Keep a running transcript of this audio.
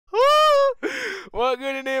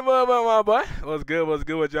John boy? What's good? What's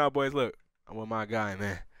good with John boys? Look, I'm with my guy,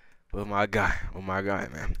 man. With my guy. With my guy,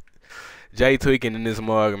 man. Jay tweaking in this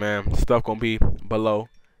mug, man. Stuff gonna be below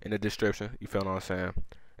in the description. You feel what I'm saying?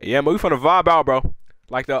 Yeah, but we finna vibe out, bro.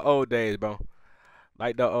 Like the old days, bro.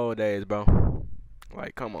 Like the old days, bro.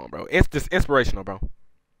 Like, come on, bro. It's just inspirational, bro.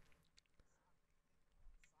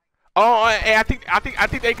 Oh, hey, I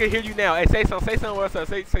think they can hear you now. Hey, say something. What's up?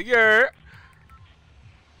 Say yeah.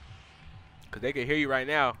 Cause they can hear you right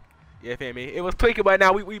now. You feel me? It was tweaking, but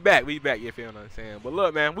now we back. We back. You feel what I'm saying? But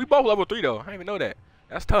look, man, we both level 3 though. I didn't even know that.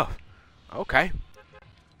 That's tough. Okay.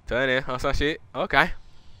 Turn in on some shit. Okay.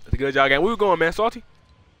 That's a good job, gang. Where we going, man? Salty?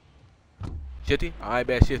 Shifty? Alright,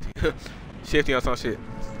 bad shifty. Shifty on some shit.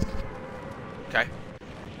 Okay.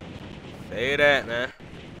 Say that, man.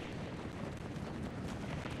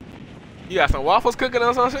 You got some waffles cooking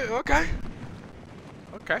on some shit? Okay.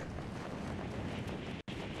 Okay.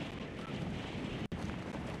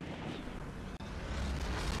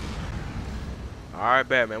 Alright,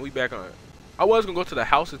 bad, man. We back on it. I was gonna go to the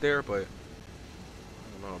houses there, but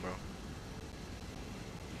I don't know, bro.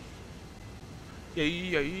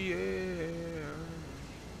 Yeah.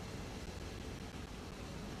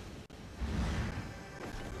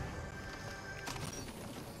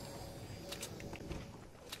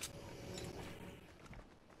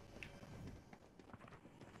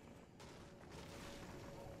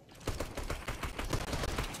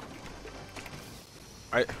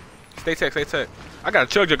 Alright. Stay tech. I got a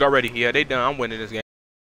chug jug already. Yeah, they done. I'm winning this game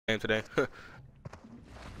today.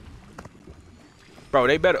 Bro,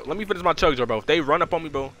 they better. Let me finish my chug jug, bro. If they run up on me,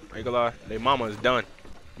 bro, I ain't gonna lie. They mama is done.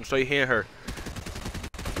 I'm straight hitting her.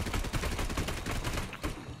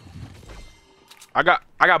 I got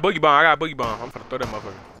boogie bomb. I'm gonna throw that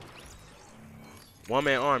motherfucker. One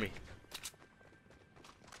man army.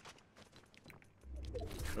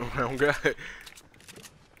 I'm good.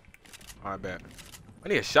 Alright, bet. I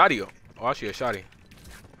need a shotty. Oh, I see a shotty.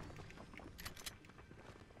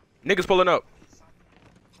 Niggas pulling up.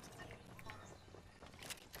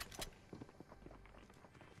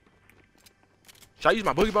 Should I use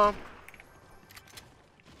my boogie bomb?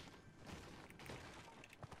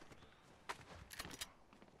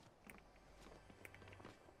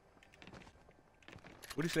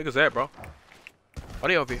 Where these niggas at, bro? Oh,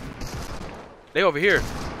 they over here. They over here.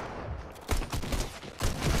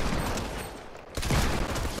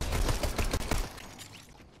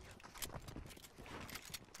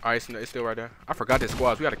 Alright, it's still right there. I forgot this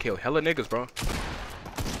squads. We gotta kill hella niggas, bro.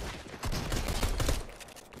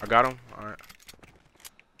 I got him. Alright.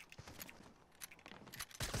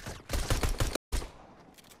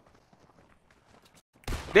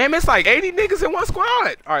 Damn, it's like 80 niggas in one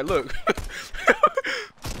squad. Alright, look.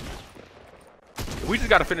 We just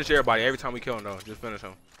gotta finish everybody every time we kill him, though. Just finish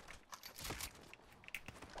him.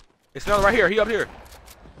 It's another right here. He up here.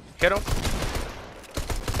 Hit him.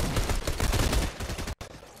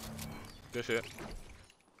 Good shit.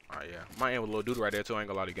 Alright, yeah. My aim with a little dude right there, too. I ain't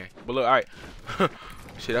gonna lie to the game. But look, alright.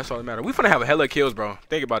 Shit, that's all that matters. We finna have a hella kills, bro.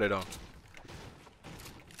 Think about it, though.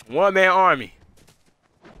 One man army.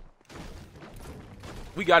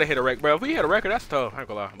 We gotta hit a record, bro. If we hit a record, that's tough. I ain't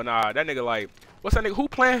gonna lie. But nah, that nigga like, what's that nigga? Who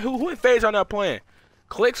playing? Who in phase on that playing?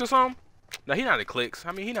 Clicks or something? Nah, he not in clicks.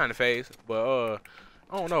 I mean, he not in phase. But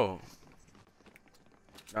I don't know.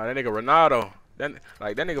 Nah, that nigga Ronaldo. That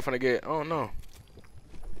nigga finna get. I don't know.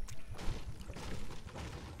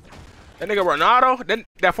 That nigga Ronaldo?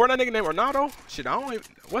 That Fortnite nigga named Ronaldo? Shit, I don't even.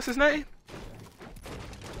 What's his name?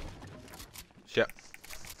 Shit.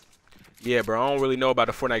 Yeah, bro, I don't really know about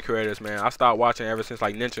the Fortnite creators, man. I stopped watching ever since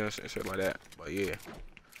like Ninja and shit like that. But yeah,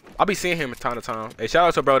 I'll be seeing him from time to time. Hey, shout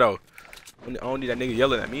out to bro though. I don't need that nigga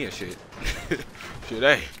yelling at me and shit. Shit,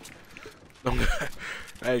 hey.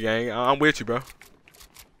 Hey, gang, I'm with you, bro.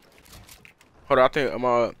 Hold on, I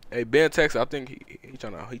think hey Ben Texas. I think he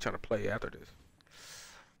trying to play after this.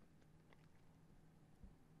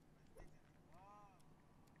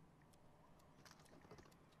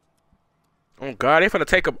 Oh God, they finna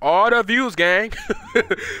take up all the views, gang.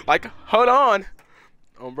 Like, hold on.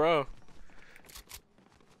 Oh, bro.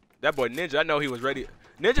 That boy Ninja, I know he was ready.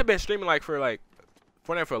 Ninja been streaming like for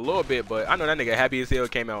Fortnite for a little bit, but I know that nigga happy as hell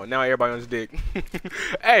came out. Now everybody on his dick.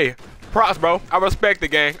 Hey, props, bro. I respect the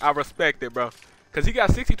gang. I respect it, bro. Cause he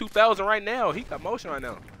got 62,000 right now. He got motion right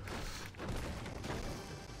now.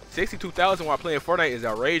 62,000 while playing Fortnite is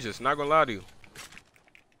outrageous. Not gonna lie to you.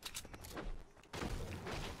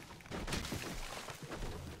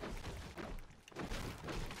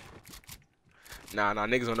 Nah,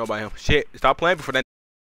 niggas don't know about him. Shit, stop playing before that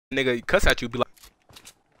nigga cuss at you. Be like,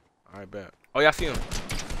 alright, bet. Oh, y'all see him.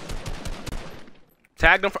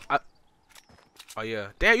 Tagged him. Oh yeah.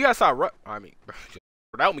 Damn, you gotta stop. I mean,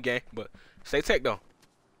 without me, gang. But stay tech though.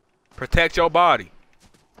 Protect your body.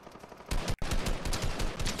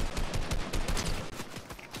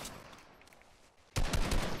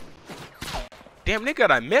 Damn, nigga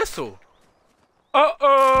got a missile. Uh-oh.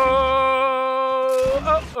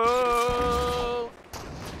 Uh-oh.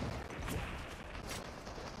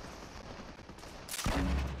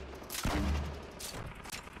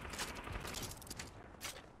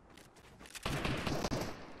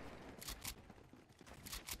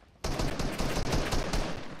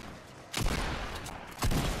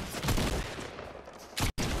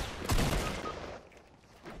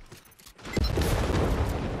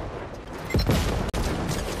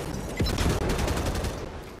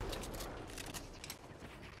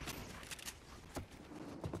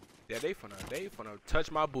 Yeah, they finna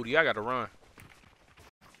touch my booty. I gotta run.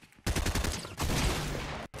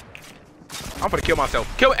 I'm gonna kill myself.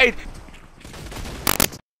 Kill it. Hey.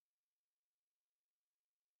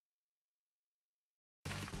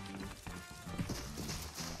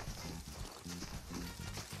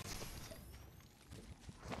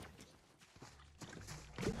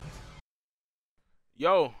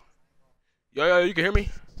 Yo, you can hear me?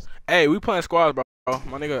 Hey, we playing squads, bro.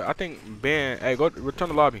 My nigga, I think Ben. Hey, go return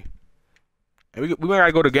the lobby. And we might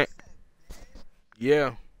gotta go to game.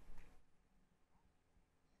 Yeah,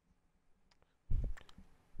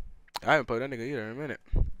 I haven't played that nigga either in a minute.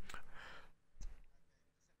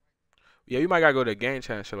 Yeah, you might gotta go to game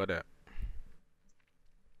chat and shit like that.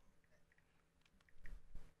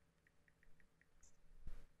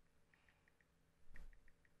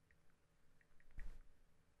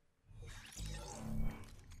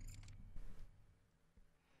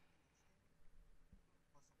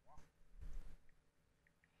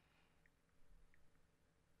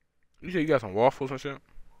 You said you got some waffles and shit.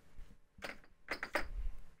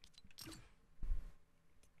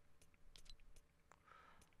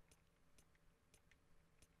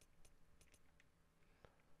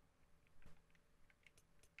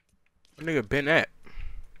 What nigga been at?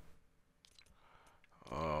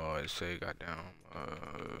 Oh, it say goddamn.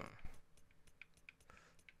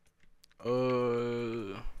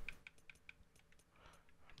 Bro,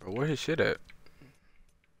 where his shit at?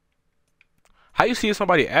 How you see if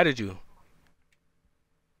somebody added you?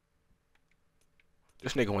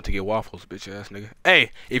 This nigga went to get waffles, bitch ass nigga. Hey,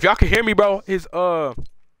 if y'all can hear me, bro, his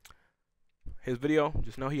video,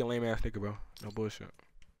 just know he a lame ass nigga, bro. No bullshit.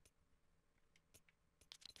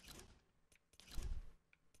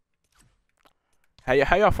 How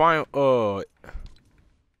y'all find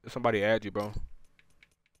if somebody add you, bro?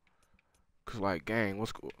 Cause like, gang,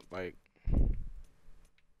 what's cool? Like,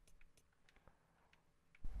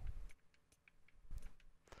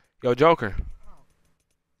 yo, Joker,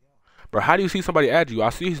 bro, how do you see somebody add you?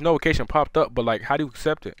 I see his notification popped up, but like, how do you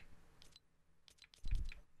accept it?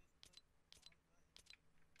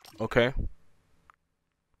 Okay.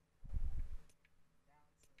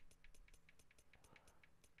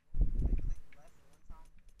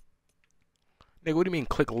 Nigga, what do you mean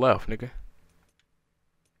click left, nigga?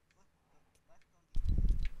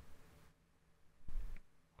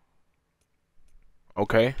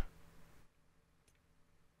 Okay.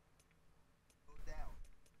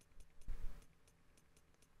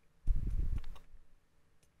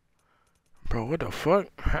 Bro, what the fuck?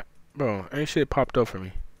 Bro, ain't shit popped up for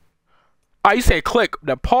me. Ah, you say click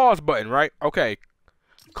the pause button, right? Okay.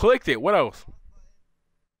 Clicked it. What else?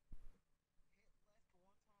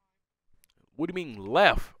 What do you mean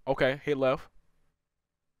left? Okay, hit left.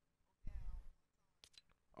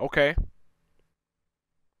 Okay.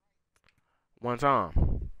 One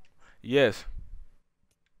time. Yes.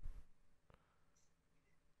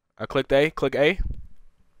 I clicked A. Click A.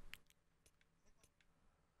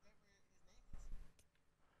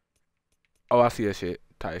 Oh, I see that shit.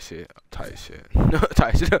 Tight shit. Tight shit.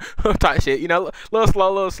 Tight shit. Tight shit. You know, little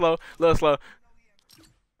slow, little slow, little slow.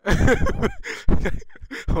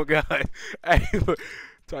 Oh god. Hey,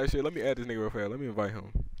 tight shit. Let me add this nigga real fast. Let me invite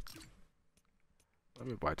him. Let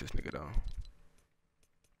me invite this nigga down.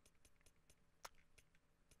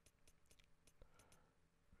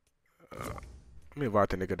 Let me invite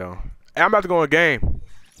the nigga down. Hey, I'm about to go on game.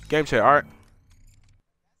 Game chat, alright?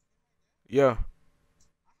 Yeah.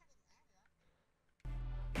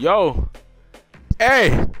 Yo.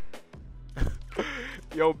 Hey.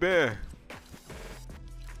 Yo, Ben.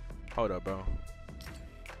 Hold up, bro.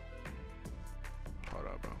 Hold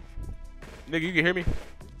up, bro. Nigga, you can hear me?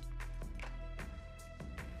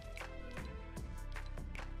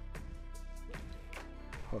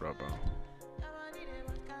 Hold up, bro.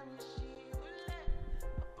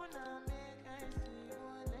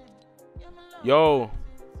 Yo,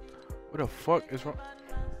 what the fuck is wrong?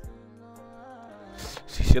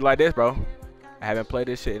 See shit like this, bro. I haven't played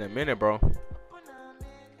this shit in a minute, bro.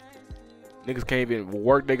 Niggas can't even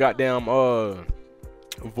work their goddamn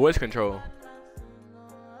voice control.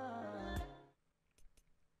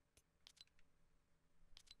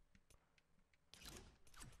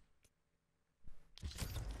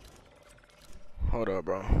 Hold up,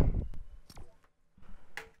 bro.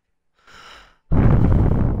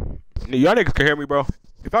 Y'all niggas can hear me, bro.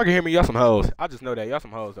 If y'all can hear me, y'all some hoes. I just know that y'all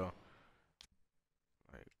some hoes though.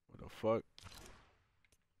 Like, what the fuck?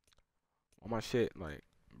 All my shit, like,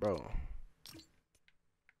 bro.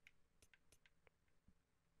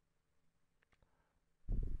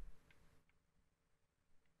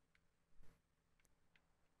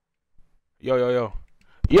 Yo, yo, yo.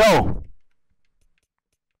 Yo!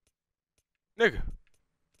 Nigga.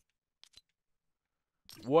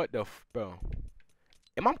 What the bro?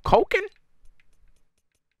 Am I coking?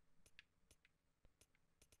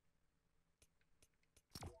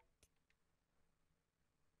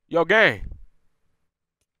 Yo, gang.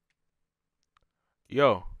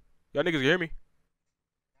 Yo. Y'all niggas can hear me?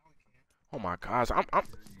 Oh my gosh.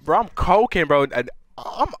 Bro, I'm coking, bro.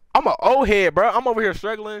 I'm an old head, bro. I'm over here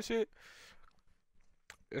struggling and shit.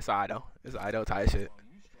 It's alright though. It's alright though, tight shit.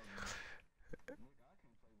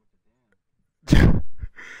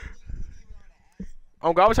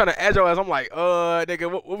 Oh God, I was trying to edge your ass. I'm like,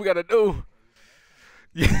 nigga, what we gotta do?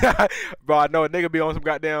 Yeah, bro, I know a nigga be on some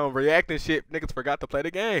goddamn reacting shit. Niggas forgot to play the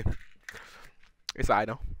game. It's alright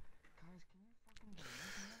though.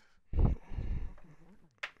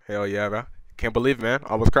 Hell yeah, bro. Can't believe it, man.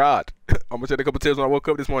 I was cried. I almost shed a couple tears when I woke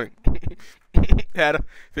up this morning. Had to,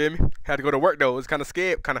 feel me? Had to go to work though. Was kind of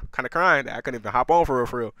scared, kind of crying. I couldn't even hop on for real,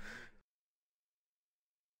 for real.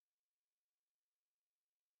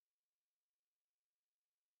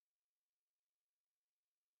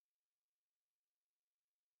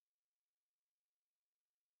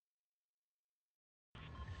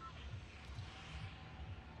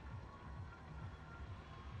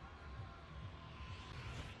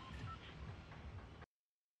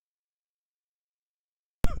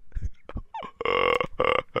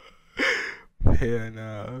 Hell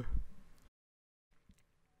no.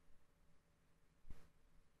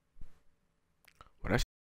 What that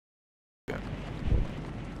shit?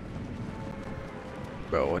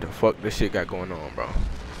 Bro, what the fuck this shit got going on, bro?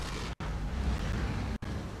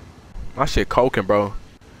 My shit coking, bro.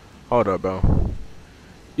 Hold up, bro.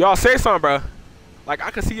 Y'all say something, bro. Like, I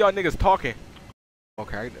can see y'all niggas talking.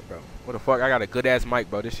 Okay, bro. What the fuck? I got a good ass mic,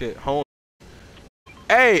 bro. This shit home.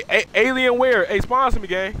 Hey, Alienware. Hey, sponsor me,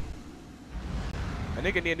 gang. A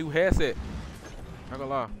nigga need a new headset. Not gonna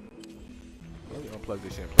lie. Let me unplug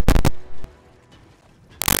this shit.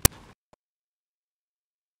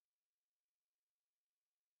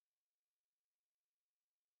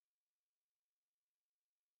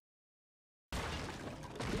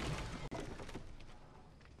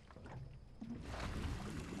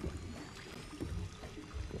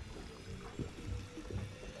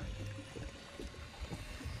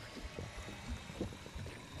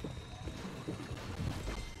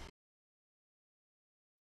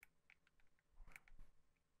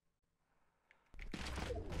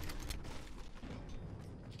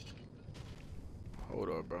 Hold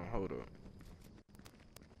up, bro. Hold up.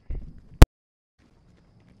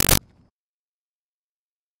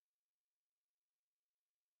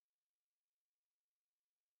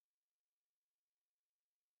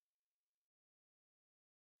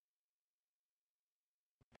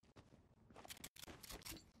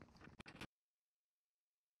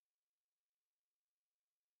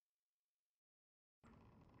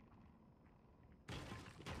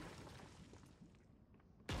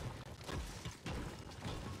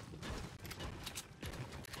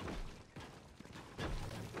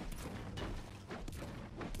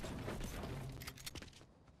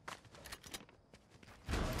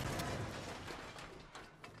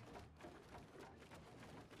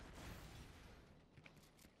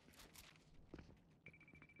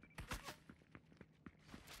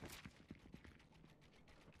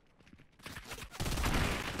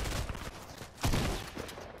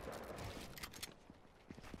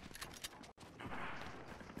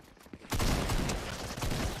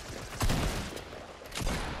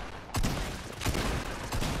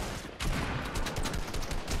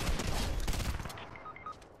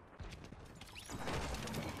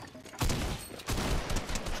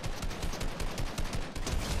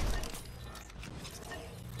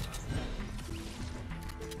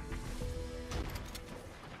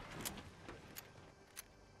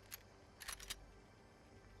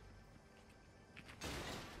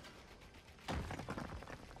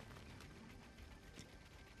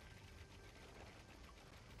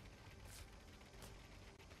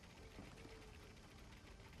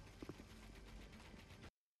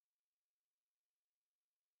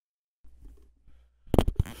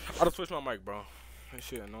 I just switched my mic, bro. That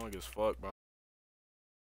shit annoying as fuck, bro.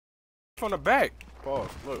 From the back.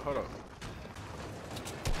 Pause. Look, hold up.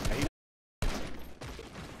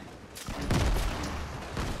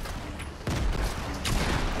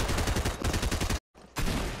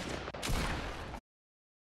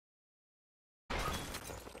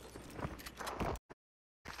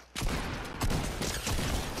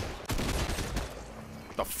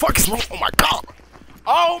 The fuck is wrong? Oh my god!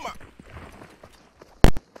 Oh my!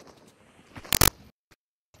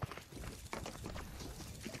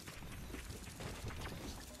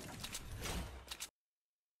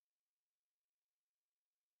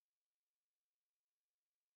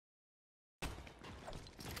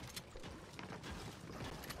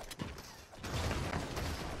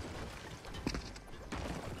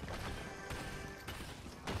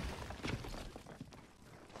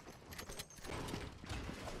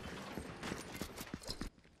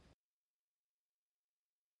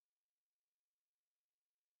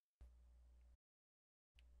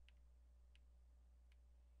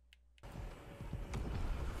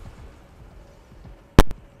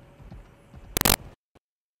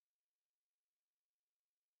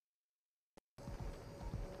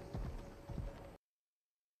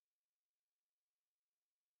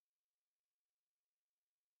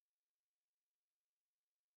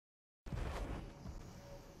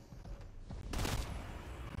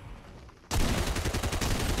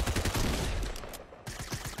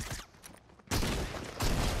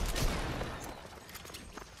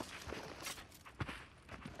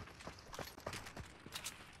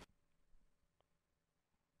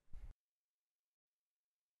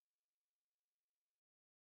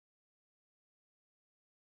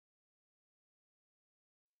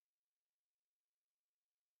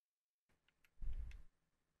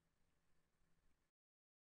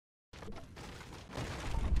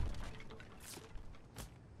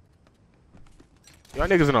 Y'all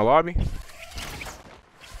niggas in the lobby?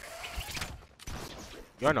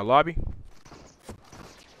 Y'all in the lobby?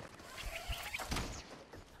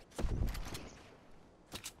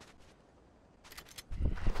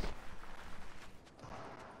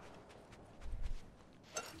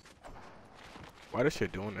 Why this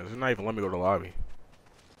shit doing this? It's not even let me go to the lobby.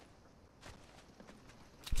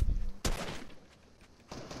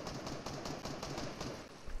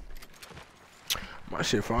 My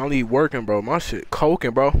shit finally working, bro. My shit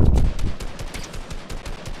coking, bro.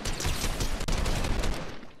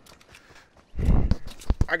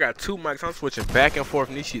 I got two mics. I'm switching back and forth,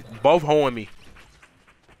 and these shit both hoeing me.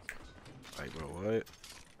 Like, bro, what?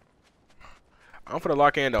 I'm for the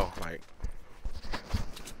lock in though. Like,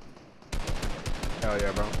 hell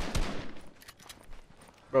yeah, bro.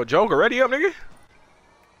 Bro, Joker, ready up, nigga.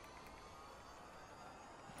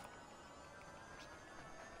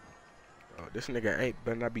 This nigga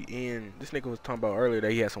better not be in. This nigga was talking about earlier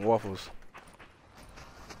that he had some waffles.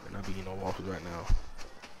 Better not be eating no waffles right now.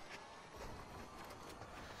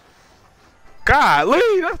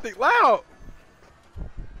 Golly, that thing loud.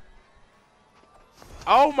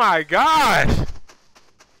 Oh my gosh.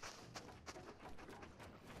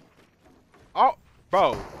 Oh,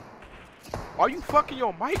 bro. Are you fucking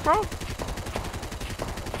your mic, bro?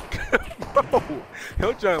 Bro,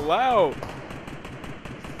 he'll jump loud.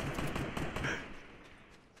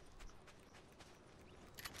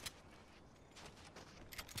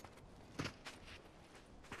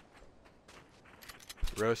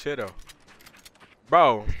 Real shit though.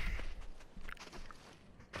 Bro.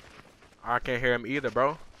 I can't hear him either,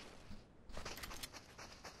 bro.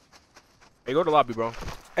 Hey, go to the lobby, bro.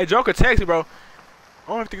 Hey, Joker, text me, bro.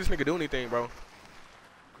 I don't think this nigga do anything, bro.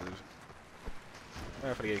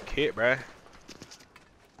 I'm finna get kicked, bro.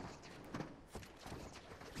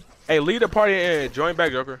 Hey, leave the party and join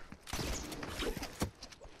back, Joker.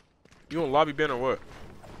 You on lobby bin or what?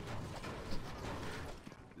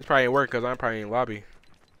 This probably ain't work because I'm probably in lobby.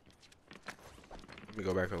 Let me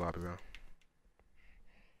go back to the lobby, bro.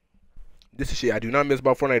 This is shit I do not miss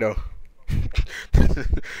about Fortnite, though.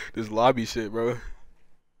 This lobby shit, bro.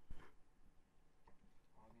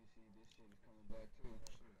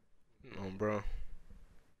 Bro.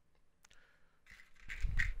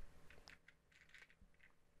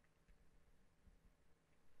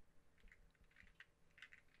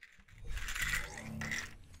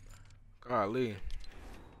 Golly.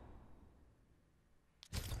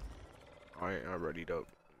 I'm ready, though.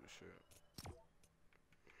 Shit.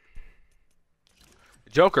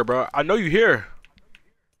 Joker, bro. I know you here.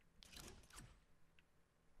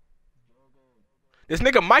 This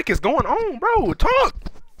nigga mic is going on, bro. Talk.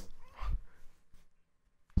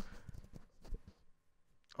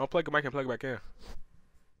 I'll plug the mic and plug it back in.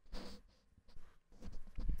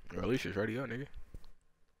 Bro, at least it's ready up, nigga.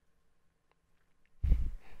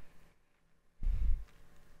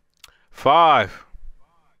 Five.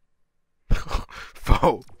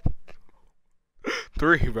 4.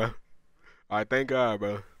 3, bro. Alright, thank God,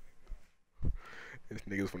 bro. This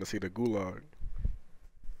nigga's wanna see the gulag.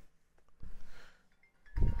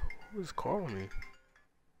 Who's calling me?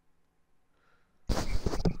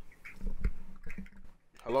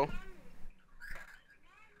 Hello?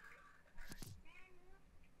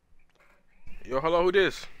 Yo, hello, who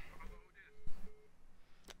this?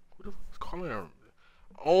 Who the fuck's calling her?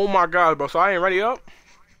 Oh my God, bro. So I ain't ready up?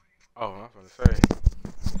 Oh, I was gonna say.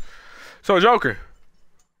 So Joker.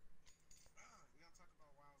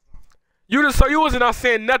 You wasn't out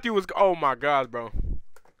saying nothing. You was, oh my God, bro.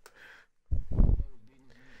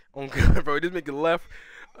 Oh God, bro. This nigga left.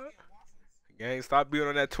 Gang, stop being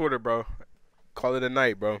on that Twitter, bro. Call it a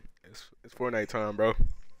night, bro. It's Fortnite time, bro.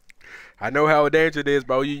 I know how dangerous it is,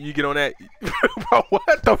 bro. You get on that. Bro,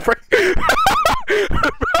 what the frick?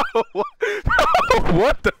 Bro,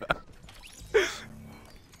 what the?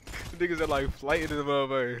 Niggas are like flighting this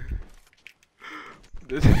motherfucker.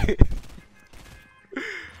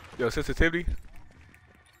 Yo, sensitivity.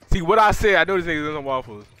 See what I said. I know this niggas is on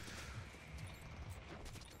waffles.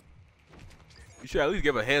 You should at least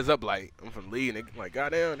give a heads up, like I'm from Lee, nigga. Like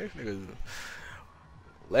goddamn, this niggas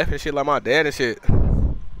laughing shit like my dad and shit.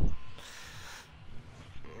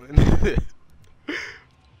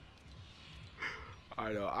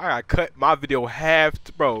 I know. I got cut my video half,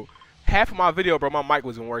 bro. Half of my video, bro. My mic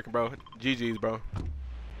wasn't working, bro. GG's, bro.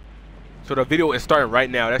 So the video is starting right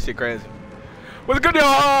now. That shit crazy. What's good,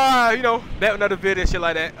 y'all? You know, that another video and shit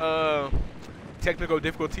like that. Technical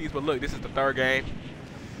difficulties, but look, this is the 3rd game.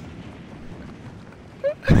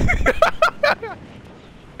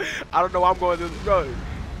 I don't know why I'm going to, bro.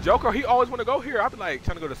 Joker, he always want to go here. I be like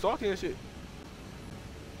trying to go to Salty and shit.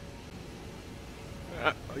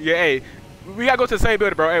 Yeah, hey, we gotta go to the same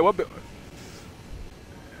building, bro. Hey, what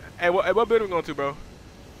building we going to, bro?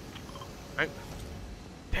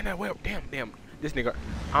 Damn that well. Damn. This nigga.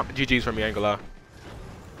 GG's for me. I ain't gonna lie.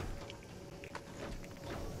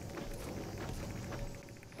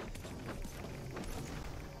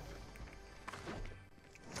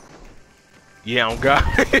 Yeah, on God.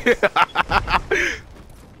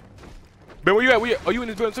 Ben, where you at? Are you in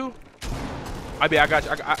this building too? I got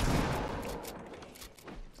you.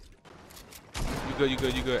 You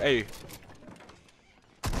good. Hey.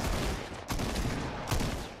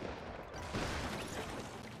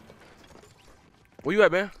 Where you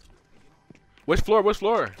at, man? Which floor?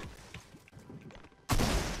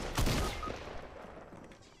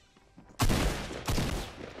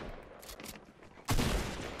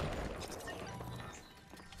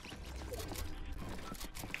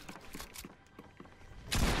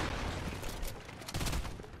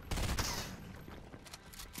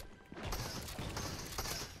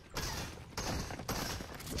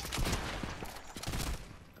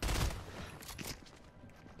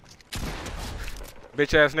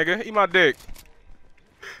 Bitch ass nigga, eat my dick.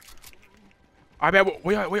 I bet.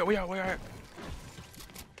 Where y'all at?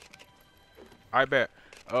 I bet.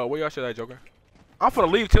 Where y'all should I, Joker? I'm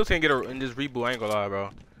finna leave Tilted and get and just reboot. I ain't gonna lie, bro.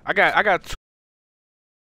 I got 2.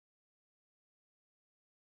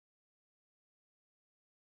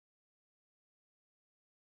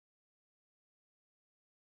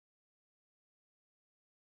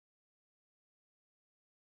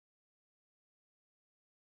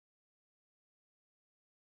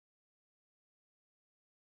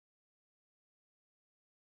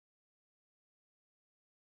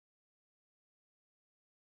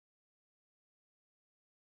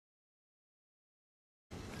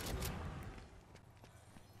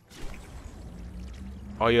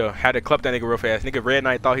 Oh yeah, had to club that nigga real fast. Nigga Red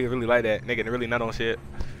Knight thought he really like that. Nigga really not on shit.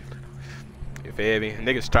 You feel me?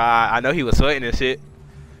 Niggas try. I know he was sweating and shit.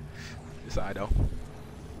 It's alright though.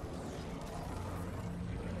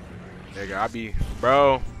 Nigga, I be,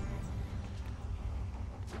 bro.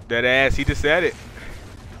 That ass, he just said it.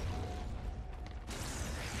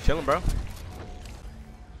 Chillin', bro.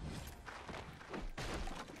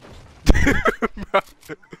 Bro.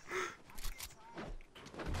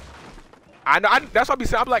 I know. That's what I be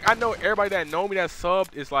saying. I'm like, I know everybody that know me that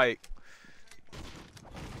subbed is like,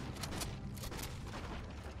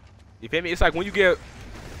 you feel me? It's like when you get,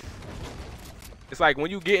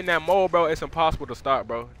 in that mode, bro. It's impossible to stop,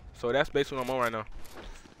 bro. So that's basically what I'm on right now.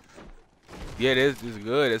 Yeah, this is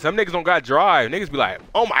good. Some niggas don't got drive. Niggas be like,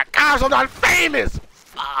 oh my gosh, I'm not famous.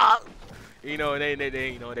 Fuck. You know, they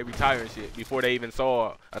you know, they retire and shit before they even saw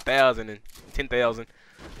 1,000 and 10,000.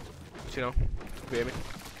 You know, you feel me?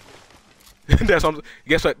 That's what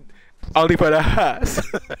guess what? Only for the highs.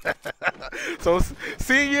 So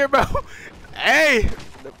senior year, bro. Hey,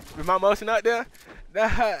 my motion out there. The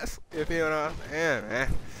highs. You feel what I'm saying,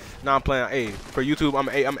 man? No, I'm playing. Hey, for YouTube,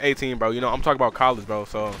 I'm 18, bro. You know, I'm talking about college, bro.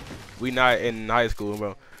 So we not in high school,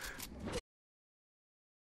 bro.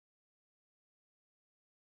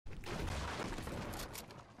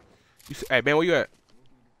 Hey, Ben, where you at?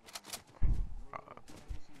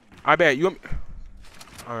 I bet you. All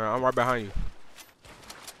right, I'm right behind you.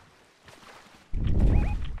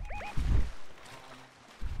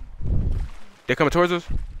 They coming towards us.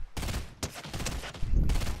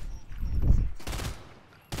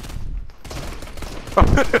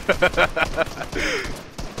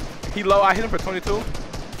 He low. I hit him for 22.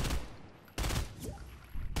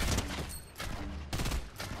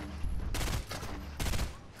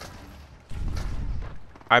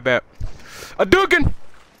 I bet. A Dugan!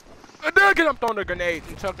 I'm throwing a grenade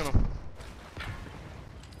and chucking him.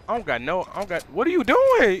 I don't got. What are you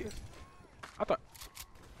doing? I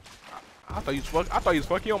thought you was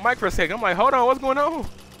fucking on mic for a second. I'm like, hold on, what's going on?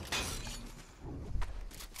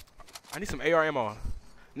 I need some AR ammo.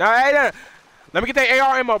 Nah, hey, let me get that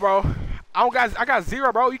AR ammo, bro. I got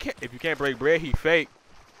 0, bro. If you can't break bread, he fake.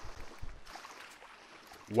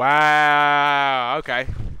 Wow. Okay.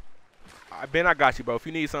 Ben, I got you, bro. If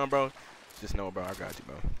you need something, bro, just know, bro. I got you,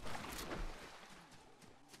 bro.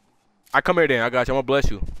 I come here then. I got you. I'm gonna bless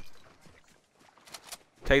you.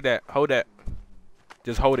 Take that. Hold that.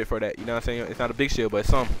 Just hold it for that. You know what I'm saying? It's not a big shield, but it's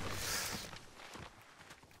some.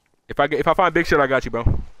 If I find big shield, I got you,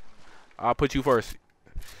 bro. I'll put you first.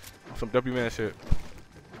 Some W man shit.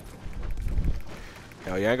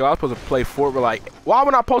 Hell yeah, I was supposed to play Fort, but like, why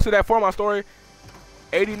when I posted that for my story?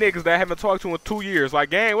 80 niggas that I haven't talked to in 2 years. Like,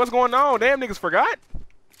 gang, what's going on? Damn, niggas forgot.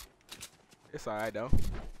 It's alright though.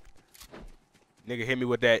 Nigga hit me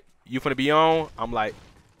with that. You finna be on? I'm like,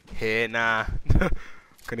 head nah.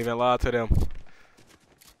 Couldn't even lie to them.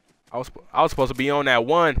 I was supposed to be on that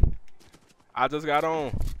one. I just got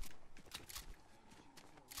on.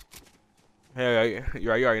 Hell yeah, you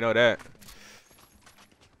already know that.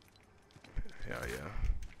 Hell yeah.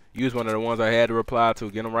 You was one of the ones I had to reply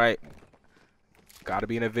to. Get them right. Gotta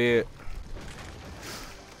be in a vid.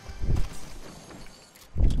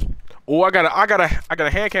 Oh, I got a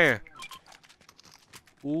hand cannon.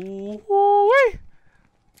 Ooh,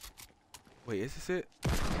 wait, is this it?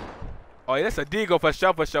 Oh, yeah, that's a Deagle for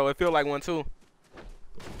sure, for sure. It feel like one too.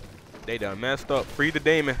 They done messed up. Free the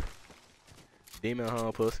demon.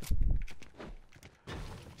 Demon pussy.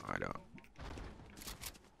 I know.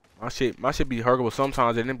 My shit be hurtable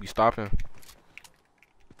sometimes and then be stopping.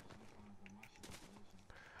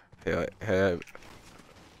 Hell.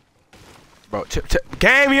 Bro,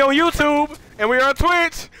 gang, we on YouTube and we on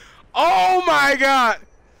Twitch. Oh my god.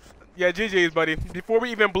 Yeah, GG's, buddy. Before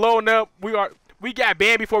we even blown up, we got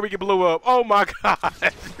banned before we get blew up. Oh my god.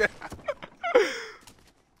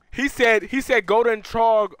 He said Golden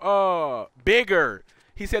Trog bigger.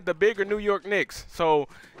 He said the bigger New York Knicks. So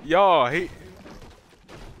y'all,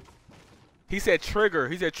 he said trigger.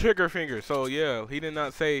 He said trigger finger. So yeah, he did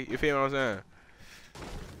not say, you feel what I'm saying?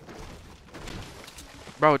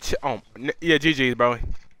 Bro, yeah, GG's, bro.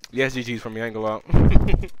 Yes, GG's from me. I ain't gonna lie.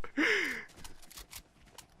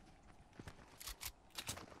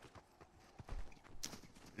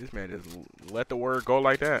 This man just let the word go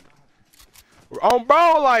like that. Oh,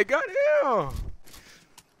 bro, like, goddamn.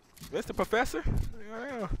 Mr. Professor?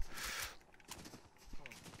 Goddamn.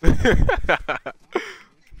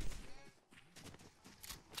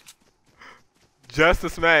 Just a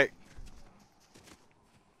smack.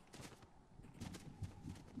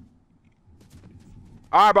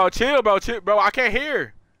 All right, bro, chill, bro. I can't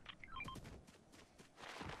hear.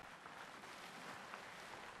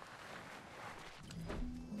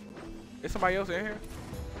 Is somebody else in here?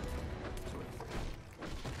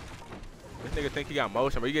 This nigga think he got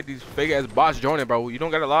motion, bro. You get these fake ass bots joining, bro. You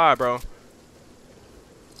don't gotta lie, bro.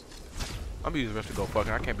 I'm using Rift to go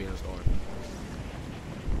fucking. I can't be in the storm.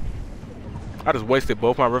 I just wasted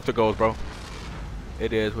both my Rift to goes, bro.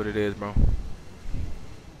 It is what it is, bro.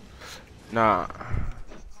 Nah.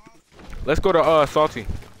 Let's go to Salty.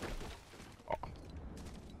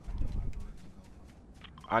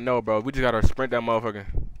 I know, bro. We just gotta sprint that motherfucker.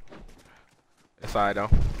 It's alright though.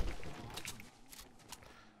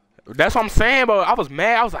 That's what I'm saying, bro. I was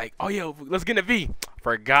mad. I was like, oh yeah, let's get in a V.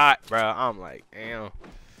 Forgot, bro. I'm like, damn.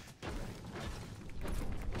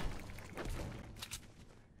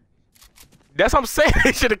 That's what I'm saying.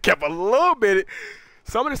 They should have kept a little bit.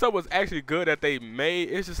 Some of the stuff was actually good that they made.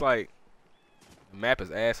 It's just like, the map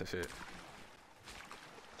is ass and shit.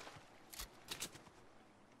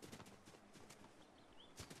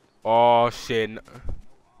 Oh shit.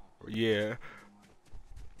 Yeah.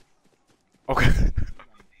 Okay.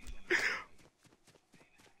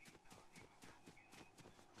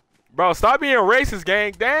 Bro, stop being racist,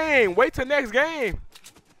 gang. Dang, wait till next game.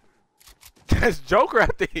 That's Joker, I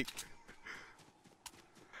think.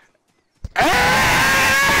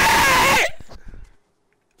 Hey!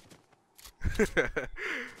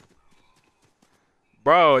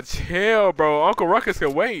 Bro, chill, bro. Uncle Ruckus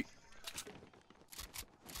can wait.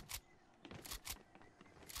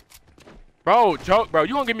 Bro, joke, bro.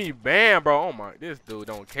 You gonna get me banned, bro. Oh my, this dude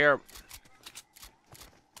don't care.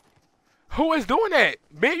 Who is doing that?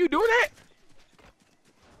 Ben, you doing that?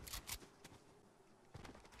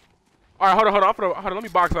 All right, hold on. Hold on, let me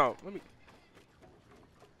box out. Let me.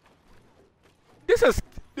 This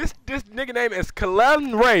nigga name is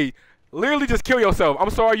Kalen Ray. Literally just kill yourself. I'm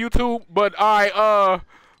sorry, YouTube, but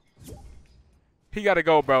he gotta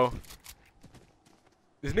go, bro.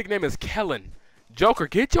 His nickname is Kellen. Joker,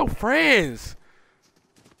 get your friends.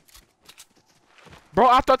 Bro,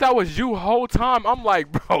 I thought that was you whole time. I'm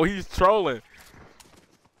like, bro, he's trolling.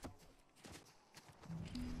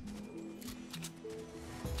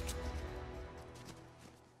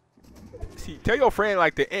 See, tell your friend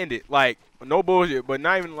like to end it. Like, no bullshit, but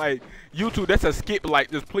not even like YouTube, that's a skip. Like,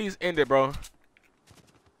 just please end it, bro.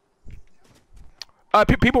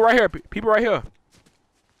 People right here. People right here.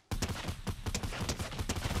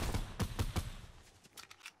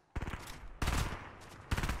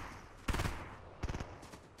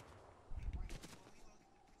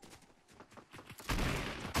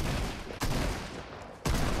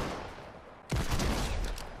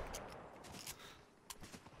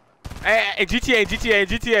 Hey, GTA.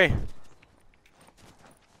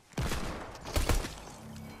 I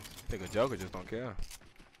think a Joker just don't care.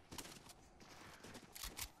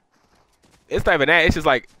 It's not even that. It's just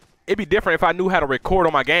like, it'd be different if I knew how to record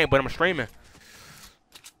on my game, but I'm streaming.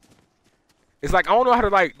 It's like, I don't know how to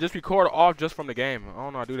like just record off just from the game. I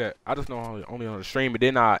don't know how to do that. I just know only on the stream, and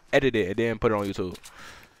then I edit it and then put it on YouTube.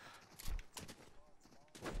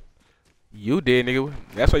 You did, nigga.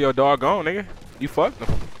 That's why your dog gone, nigga. You fucked him.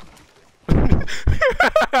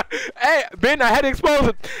 Hey, Ben, I had to expose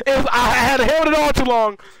it. I had held it on too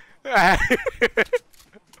long.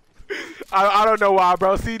 I don't know why,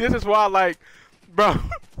 bro. See, this is why, like, bro.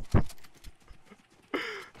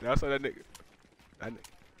 That's why that nigga.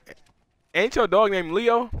 Ain't your dog named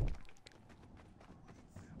Leo?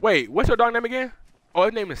 Wait, what's your dog name again? Oh,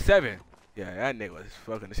 his name is Seven. Yeah, that nigga was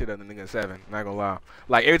fucking the shit out of the nigga Seven. Not gonna lie.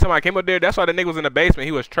 Like, every time I came up there, that's why the nigga was in the basement.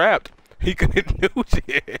 He was trapped. He couldn't do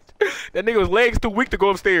shit. That nigga was legs too weak to go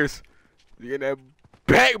upstairs. You get that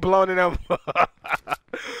back blown in them.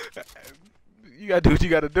 You gotta do what you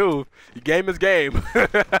gotta do. Your game is game. You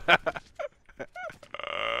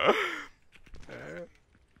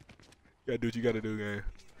gotta do what you gotta do,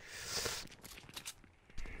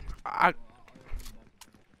 gang.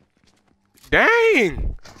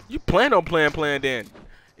 Dang! You plan on playing then.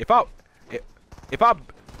 If I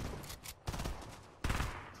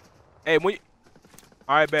Hey, when you,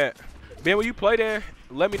 alright, bet. Ben, when you play then,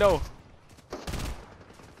 let me know.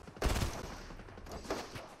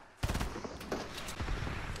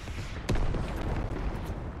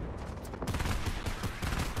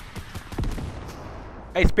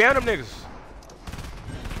 Hey, spam them niggas.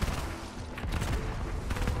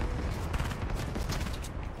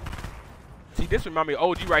 See, this remind me of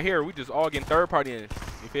OG right here. We just all getting third party in.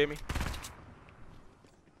 You feel me?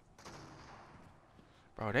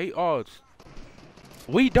 Bro, they all.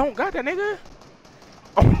 We don't got that, nigga.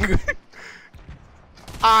 Oh my God.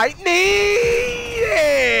 I need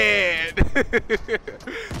it.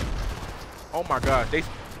 Oh my God,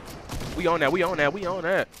 we on that. We on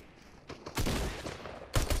that.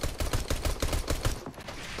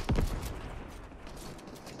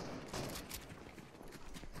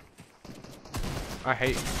 I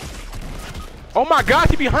hate. Oh my God,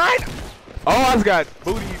 he behind. Oh, I just got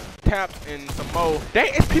booty tapped and some mo.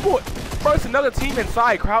 Dang, it's people. Bro, it's another team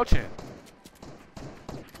inside crouching.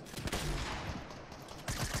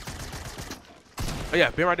 Oh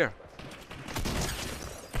yeah, been right there.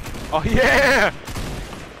 Oh yeah.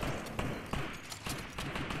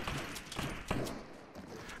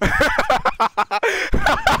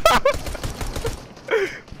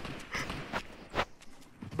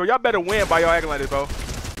 Bro, y'all better win by y'all acting like this, bro.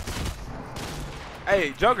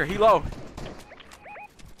 Hey, Joker, he low.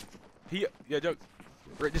 Yeah, Joker.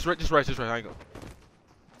 Just rest. I ain't go.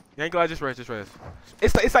 You ain't glad, just rest.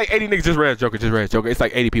 It's like 80 niggas, just rest, Joker. It's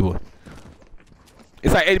like 80 people.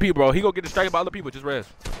 It's like 80 people, bro. He gonna get distracted by other people, just rest.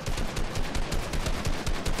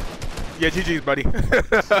 Yeah, GG's, buddy.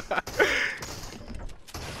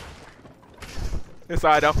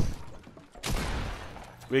 Inside though.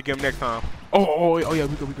 We'll get him next time. Oh yeah,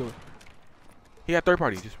 we go. He had third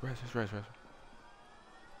party. Just rest.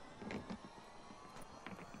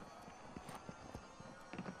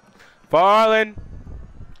 Falling,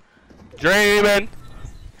 dreaming,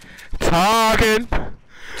 talking.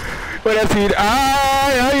 When I see the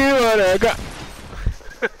eye, you wanna go.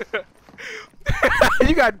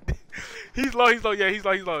 You got. He's low. Yeah, he's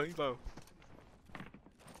low.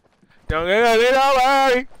 Don't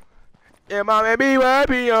worry. Yeah, mom and me will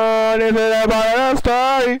be on. This is a part of the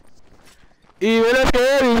story. Even the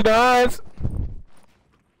scary dance.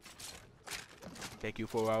 Thank you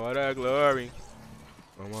for all the glory.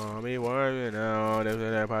 My mommy working now. This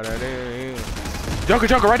is a part of the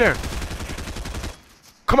Joker, right there.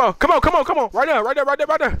 Come on. Right there.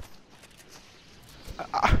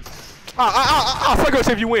 I'll fuck up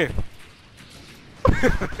if you win.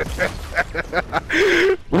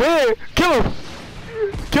 Win!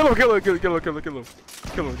 Kill him,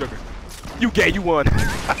 Joker. You gay, you won. You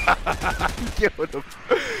killed him.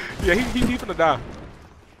 Yeah, he's finna die.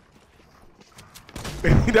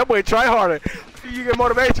 That boy try harder. You get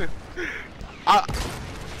motivation.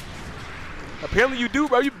 Apparently you do,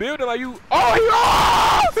 bro. You building like you.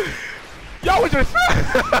 Y'all was just.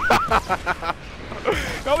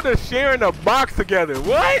 Y'all was just sharing a box together.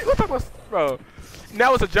 What? What's up, bro?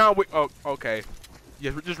 Now it's a John Wick. Oh, okay.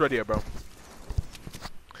 Yeah, just right here, bro.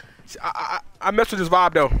 I mess with this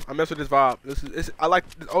vibe though. I like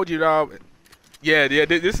this OG vibe. Yeah.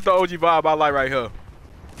 This is the OG vibe I like right here.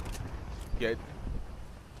 Yeah.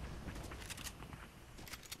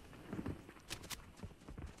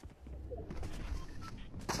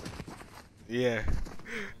 Yeah.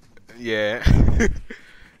 Yeah.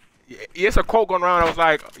 It's a quote going around. I was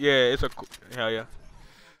like, yeah, it's a hell yeah.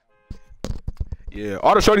 Yeah,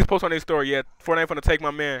 all the shorties post on their story. Yeah, Fortnite finna take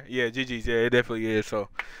my man. Yeah, GG's. Yeah, it definitely is. So,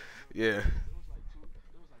 yeah.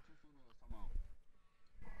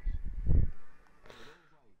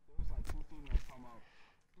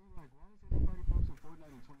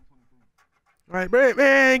 Right,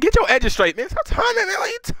 man, get your edges straight, man. Stop timing, man.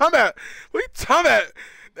 What you talking about?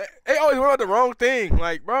 They always worry about the wrong thing.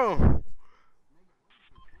 Like, bro.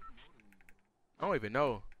 I don't even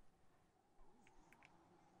know.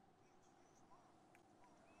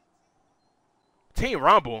 Team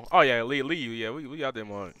Rumble. Oh yeah, Lee. Yeah, we out there,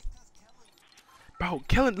 man. Bro,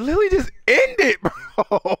 killing Lily just ended,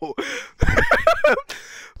 bro.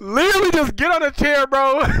 Literally just get on the chair,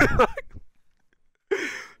 bro.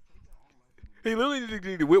 He literally just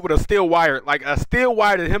need to whip with a steel wire, like a steel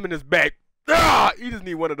wire to him in his back. Ah, he just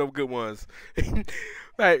need one of those good ones.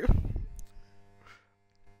 Like,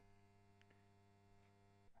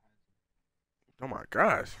 oh my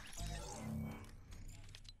gosh.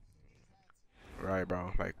 Right,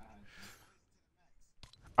 bro. Like,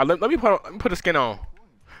 let me put a skin on.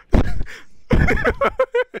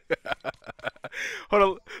 Hold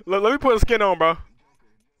on. Let me put a skin on, bro.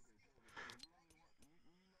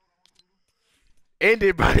 End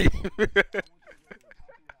it, buddy.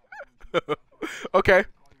 Okay.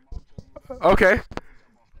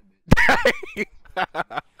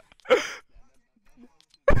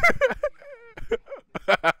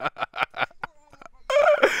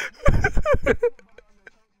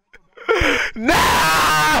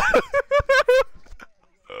 No!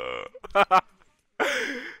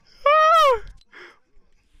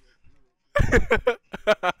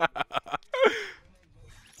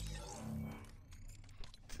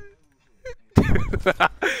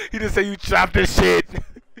 He just say you chop this shit.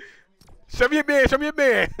 Show me your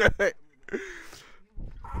man.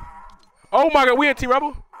 Oh my god, we in Team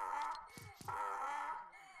Rebel?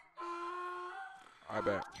 I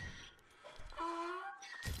bet.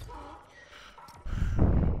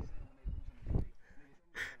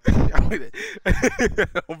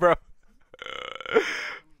 Bro.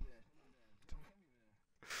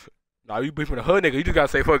 Nah, you beef with a hood nigga. You just gotta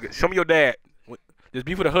say fuck it. Show me your dad. Just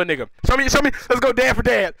beef with a hood nigga. Show me. Let's go dad for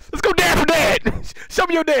dad. Show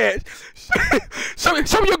me your dad. show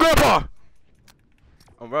me your grandpa.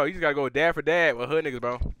 Oh, bro, you just gotta go dad for dad with hood niggas,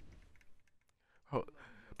 bro. Oh,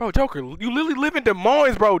 bro, Joker, you literally live in Des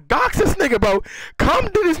Moines, bro. Dox this nigga, bro. Come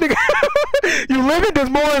to this nigga. You live in Des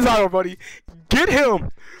Moines, buddy. Get him.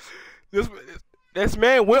 This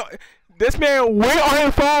man went on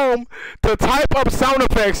his phone to type up sound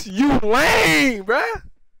effects. You lame, bruh.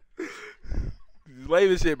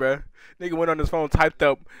 Lame as shit, bruh. Nigga went on his phone, typed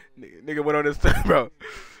up. Nigga went on his bro.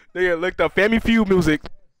 Nigga looked up Family Feud music.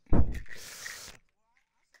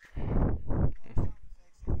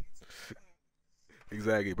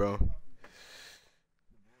 Exactly, bro.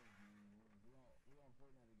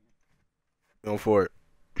 Going for it.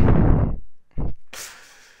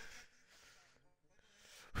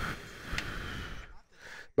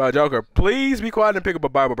 Bro, Joker, please be quiet and pick up a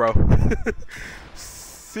Bible, bro.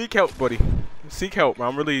 Seek help, buddy. Seek help.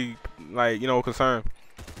 I'm really, like, you know, concerned.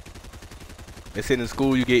 They sit in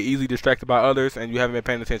school, you get easily distracted by others, and you haven't been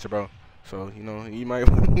paying attention, bro. So, you know, you might,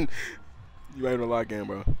 you might want to lock in,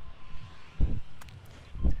 bro.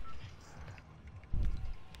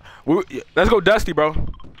 Let's go Dusty, bro.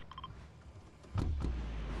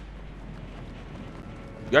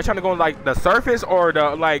 Y'all trying to go on, like, the surface or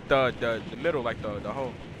the, like, the middle, like, the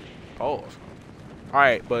whole pause.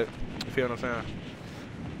 Alright, but, you feel what I'm saying?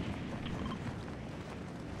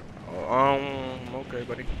 Okay,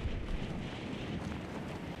 buddy.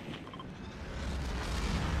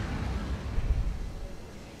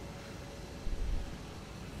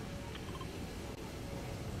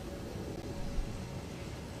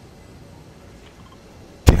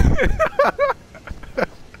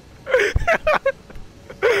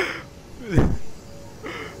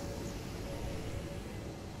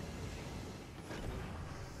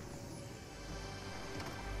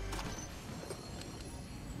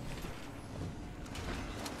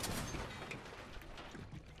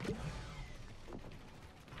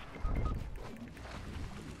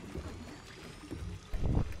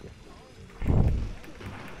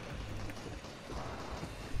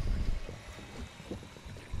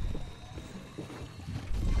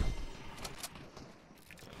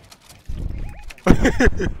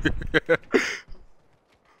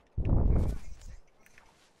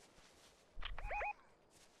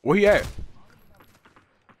 Where he at?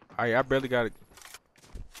 Alright, I barely got it.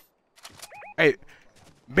 Hey,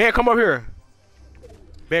 Ben, come over here.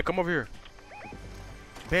 Ben, come over here.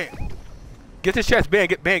 Ben, get this chest. Ben,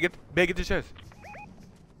 get get this chest.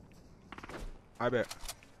 I bet.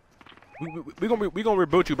 We gonna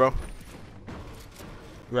reboot you, bro.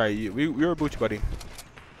 Right, we reboot you, buddy.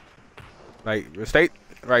 Like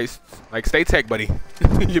stay tech, buddy.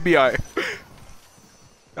 You'll be alright.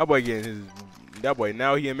 That boy getting his. That boy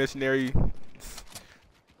now he a missionary.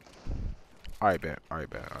 Alright, bet. Alright.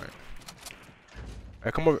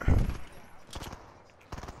 Hey, come over.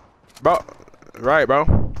 Bro. Right,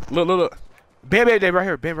 bro. Look. Ben right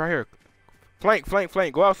here. Ben right here.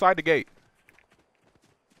 Flank. Go outside the gate.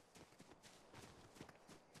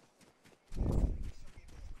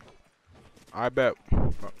 I bet.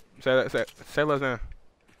 Say less than.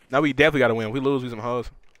 Now we definitely gotta win. We lose, we some hoes.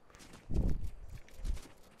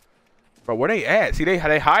 Bro, where they at? See, they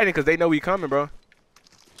hiding because they know we coming, bro.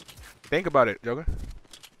 Think about it, Joker.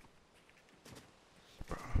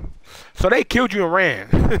 Bro. So they killed you and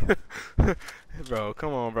ran. Bro,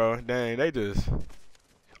 come on, bro. Dang, they just.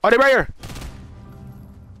 Oh, they right here.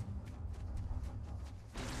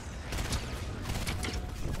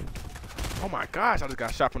 Oh my gosh, I just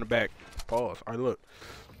got shot from the back. Pause. All right, look.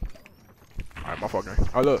 All right, my fucking.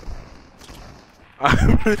 All right, look.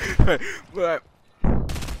 Look.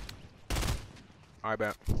 All right,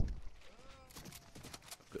 bet.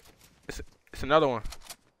 It's another one.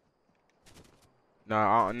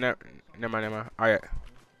 Nah, never mind. All right.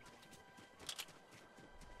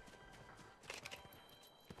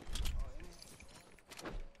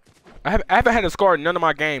 I haven't had a scar in none of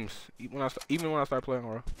my games. Even when I start playing,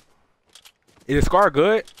 bro. Is the scar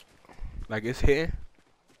good? Like it's hitting?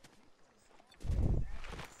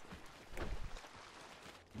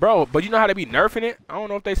 Bro, but you know how they be nerfing it? I don't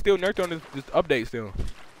know if they still nerfed on this update still.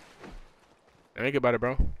 Think about it,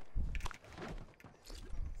 bro.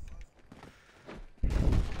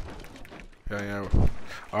 Yeah.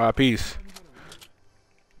 Alright, peace.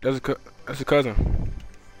 That's a cousin.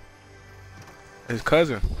 His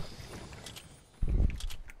cousin.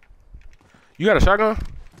 You got a shotgun?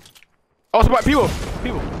 Oh, somebody, people.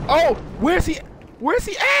 Oh, where's he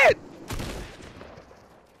at?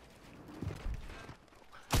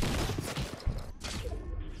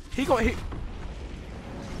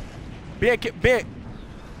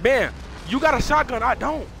 Ben, you got a shotgun, I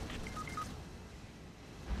don't.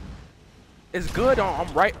 It's good,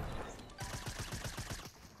 I'm right.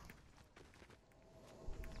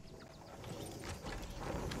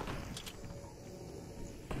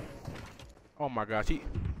 Oh my gosh,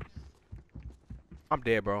 I'm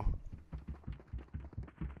dead, bro.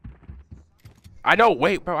 I know,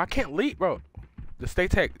 wait, bro, I can't leave, bro. The stay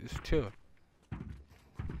tech is chill.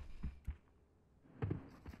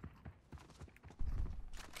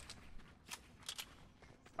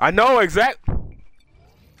 I know exact.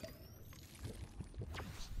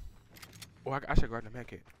 Oh, I should grab the med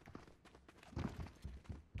kit.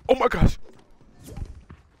 Oh my gosh.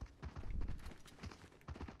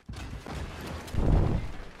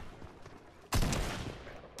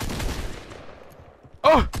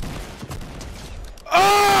 Oh!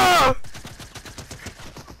 Oh!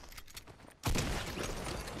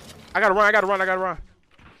 I gotta run. I gotta run. I gotta run.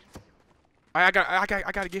 I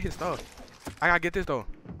gotta get his stuff. I gotta get this though.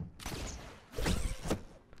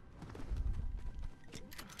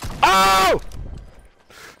 Oh!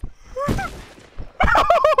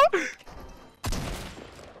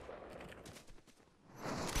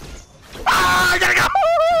 Ah, I gotta go!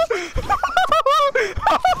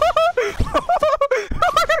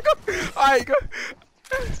 I gotta go! Alright, go.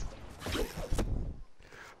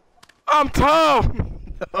 I'm tough!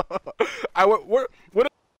 What?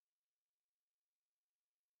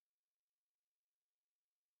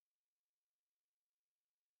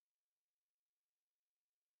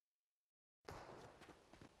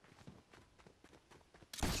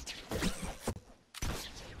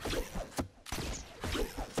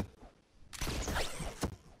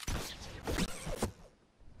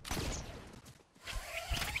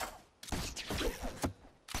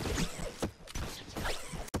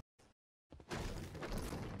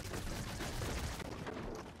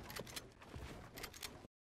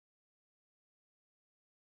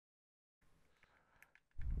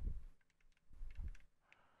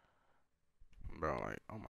 Bro, like,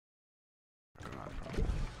 oh my god, bro.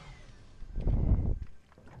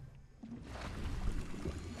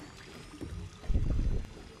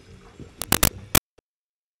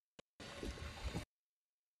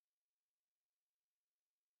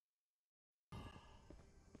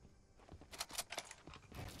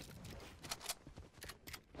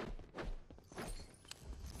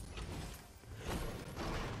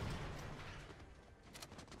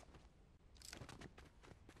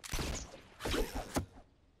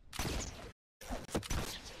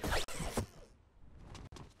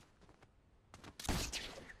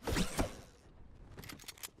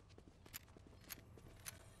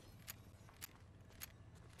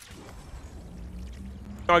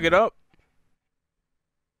 I'll get up.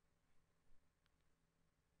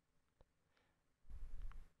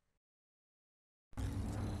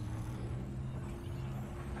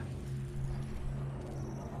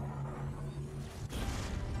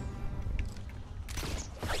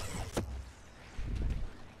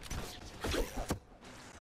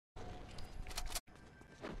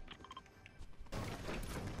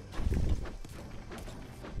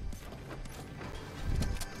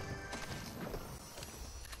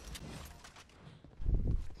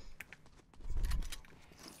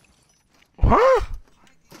 Huh?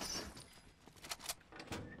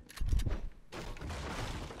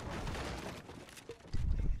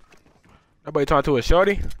 Nobody talking to a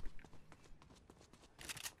shorty?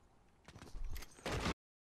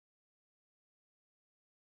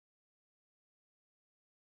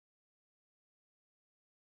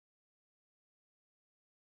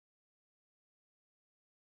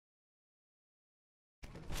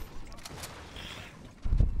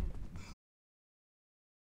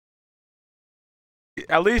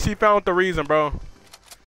 At least he found the reason, bro.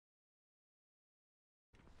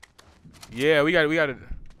 Yeah, we got it.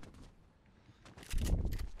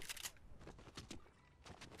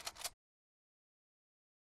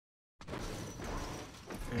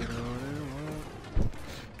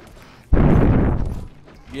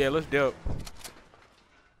 Yeah, let's dip.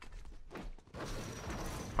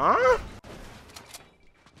 Huh?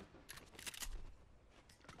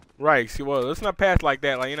 Right, see, well, let's not pass like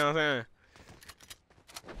that, like, you know what I'm saying?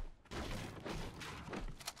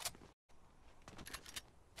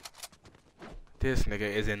 This nigga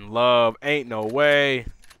is in love. Ain't no way.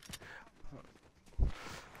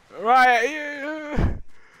 Right, yeah.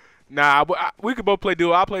 Nah, we could both play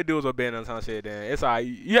duo. I'll play duos with Ben on some shit, then. It's alright.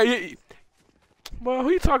 Yeah. Boy, who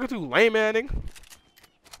you talking to? Lame man, nigga.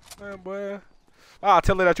 Man, boy. I'll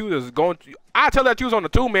tell her that you was going to. I'll tell her that you was on the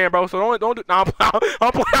 2-man, bro. So don't do. Nah,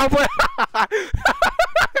 I'm playing. I'm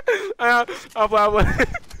playing.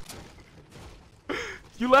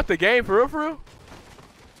 You left the game for real?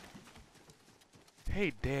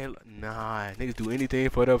 Hey, Dad. Nah, niggas do anything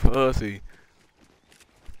for the pussy.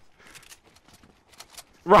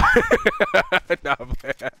 Right. Nah,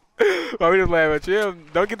 man. Bro, we just playing, but chill.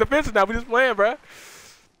 Don't get defensive now. We just playing, bro.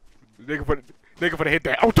 Nigga for the hit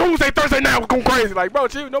that. Oh, Tuesday, Thursday now. We're going crazy. Like, bro,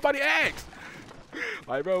 chill. Nobody asked.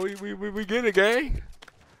 Like, bro, we get it, gang.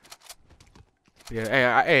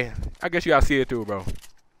 Yeah, hey, I guess you gotta see it through, bro.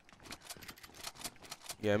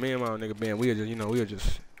 Yeah, me and my nigga Ben, we are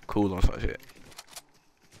just cool on some shit.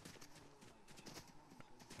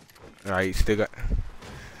 Alright, still got.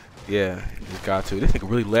 Yeah, just got to. This nigga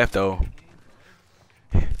really left though.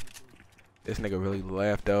 This nigga really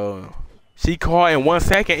left though. She caught in 1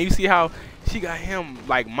 second. You see how She got him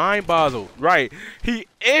like mind boggled. Right. He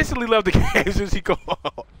instantly left the game as soon as he go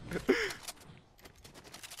out.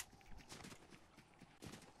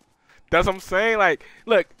 That's what I'm saying. Like,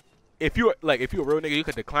 look, if you're a real nigga, you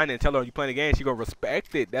could decline it and tell her you playing the game. She gonna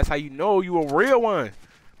respect it. That's how you know you a real one.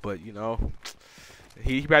 But you know,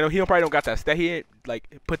 he probably don't got that stat. He ain't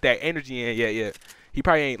like put that energy in yet. He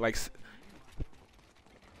probably ain't like.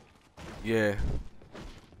 Yeah.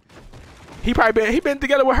 He been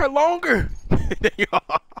together with her longer.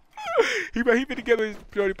 he been together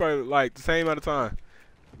with probably like the same amount of time.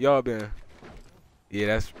 Y'all been. Yeah,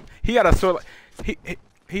 that's he got a sort of he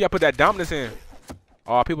got to put that dominance in.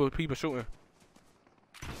 Oh, people shooting.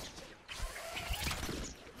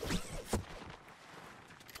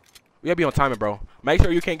 We gotta be on timing, bro. Make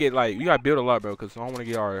sure you can't get like you gotta build a lot, bro, because I don't want to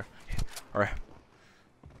get our.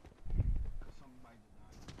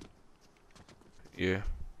 Yeah.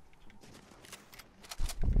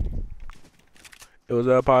 It was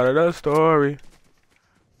a part of the story.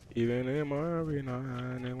 Even in my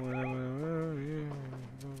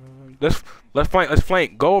let's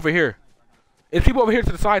flank. Go over here. There's people over here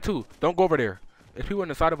to the side too. Don't go over there. There's people on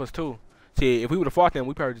the side of us too. See, if we would have fought them,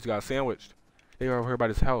 we probably just got sandwiched. They were over here by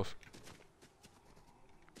this house.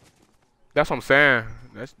 That's what I'm saying.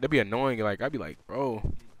 That'd be annoying. Like I'd be like, bro.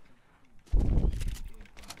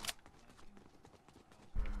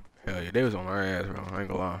 Hell yeah, they was on our ass, bro. I ain't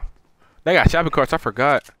gonna lie. They got shopping carts. I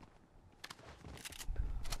forgot.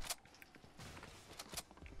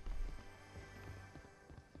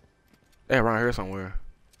 They around here somewhere.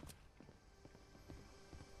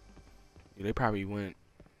 Yeah, they probably went.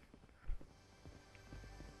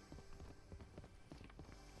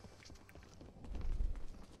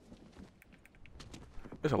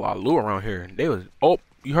 There's a lot of loot around here. They was. Oh,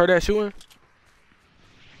 you heard that shooting?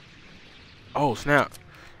 Oh snap!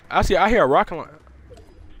 I hear a rocket line.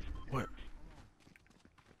 What?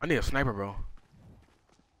 I need a sniper, bro.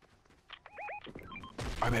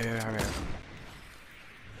 I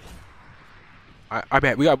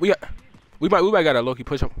bet we might got a low-key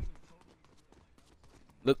push up.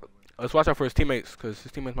 Look, let's watch out for his teammates, cause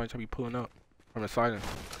his teammates might try to be pulling up from the side.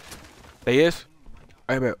 They is.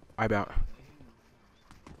 I bet.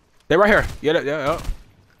 They right here. Yeah.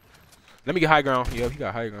 Let me get high ground. Yeah, he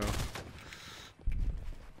got high ground.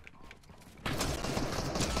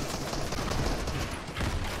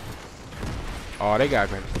 Oh, they got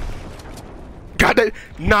grenades. God,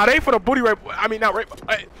 nah, they for the booty rape. I mean, not rape.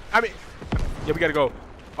 I mean, yeah, we gotta go.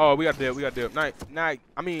 Oh, we got dip. Night.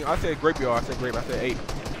 I mean, I said grape, y'all. I said grape. I said 8.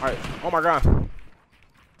 All right. Oh my god.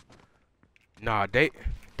 Nah, they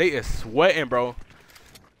is sweating, bro.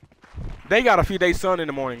 They got to feed their son in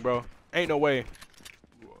the morning, bro. Ain't no way.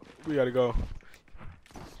 We gotta go.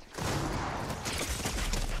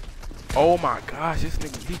 Oh my gosh, this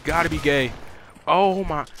nigga, he gotta be gay. Oh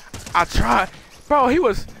my, I tried, bro. They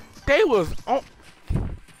was on.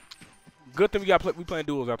 Good thing we playing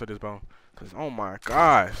duels after this, bro. Cause oh my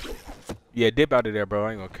gosh, yeah, dip out of there, bro.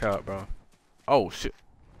 I ain't gonna count, bro. Oh shit.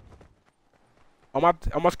 On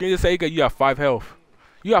my screen, just say you got 5 health.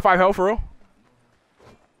 You got 5 health for real?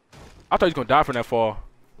 I thought you was gonna die from that fall.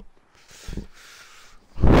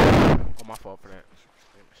 Oh, my fault for that.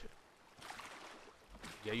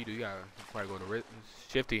 Yeah, you do. You gotta probably go to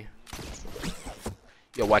shifty.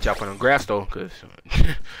 Yo, watch out for them grass though, cause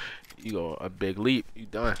you go a big leap, you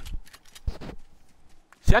done.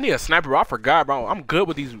 See, I need a sniper, bro. I forgot, bro. I'm good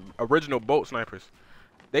with these original bolt snipers.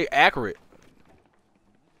 They accurate.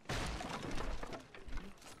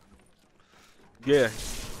 Yeah.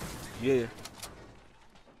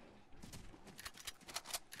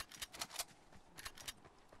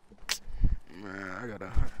 Man, I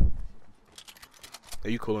gotta. Are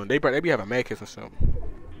you cool? They be having med kits or something.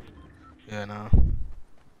 Yeah, nah.